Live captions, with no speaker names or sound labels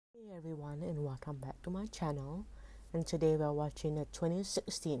everyone and welcome back to my channel, and today we're watching a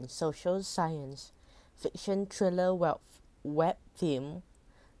 2016 social science fiction thriller web film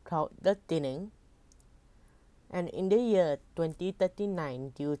called The Thinning. And in the year 2039,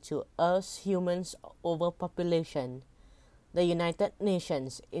 due to Earth's humans overpopulation, the United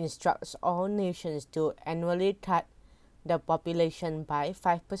Nations instructs all nations to annually cut the population by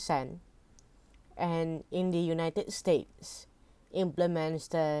 5%, and in the United States implements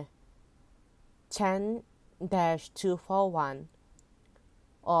the 10-241,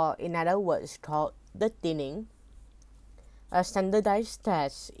 or in other words called the thinning, a standardized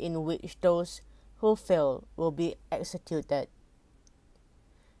test in which those who fail will be executed.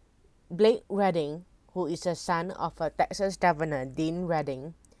 Blake Redding, who is the son of a Texas governor, Dean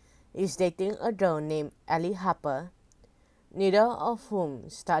Redding, is dating a girl named Ellie Harper, neither of whom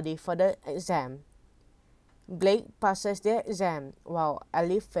study for the exam. Blake passes the exam while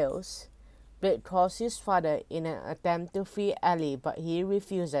Ellie fails. Blake calls his father in an attempt to free Ellie, but he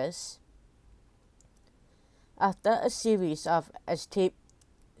refuses. After a series of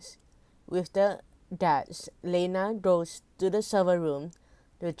escapes with the dads, Lena goes to the server room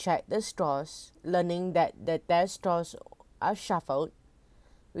to check the stores, learning that the test stores are shuffled,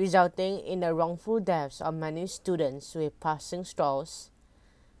 resulting in the wrongful deaths of many students with passing scores.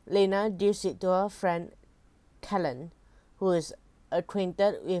 Lena gives it to her friend Calum, who is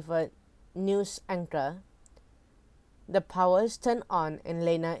acquainted with a news anchor. The powers turn on and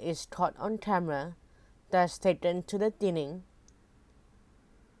Lena is caught on camera, thus taken to the thinning.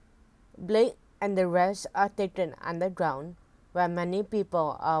 Blake and the rest are taken underground, where many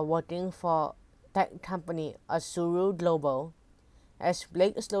people are working for tech company Azuru Global. As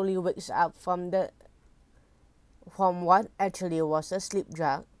Blake slowly wakes up from what actually was a sleep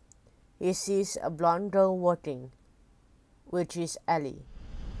drug, he sees a blonde girl working, which is Ellie.